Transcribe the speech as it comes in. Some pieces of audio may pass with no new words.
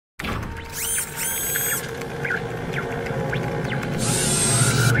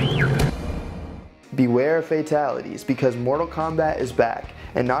Beware of fatalities, because Mortal Kombat is back,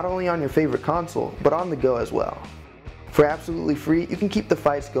 and not only on your favorite console, but on the go as well. For absolutely free, you can keep the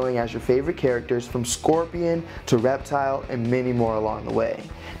fights going as your favorite characters from Scorpion to Reptile and many more along the way.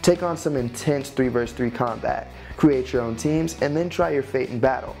 Take on some intense 3 vs 3 combat, create your own teams, and then try your fate in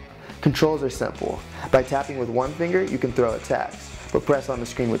battle. Controls are simple. By tapping with one finger, you can throw attacks, but press on the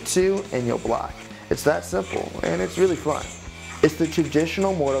screen with 2 and you'll block. It's that simple, and it's really fun. It's the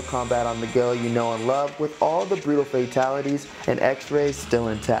traditional Mortal Kombat on the go you know and love, with all the brutal fatalities and X-rays still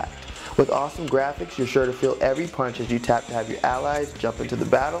intact. With awesome graphics, you're sure to feel every punch as you tap to have your allies jump into the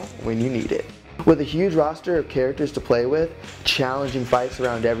battle when you need it. With a huge roster of characters to play with, challenging fights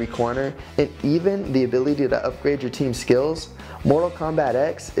around every corner, and even the ability to upgrade your team's skills, Mortal Kombat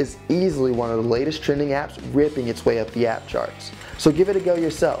X is easily one of the latest trending apps, ripping its way up the app charts. So give it a go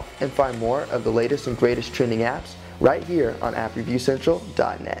yourself and find more of the latest and greatest trending apps right here on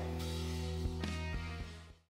AppReviewCentral.net.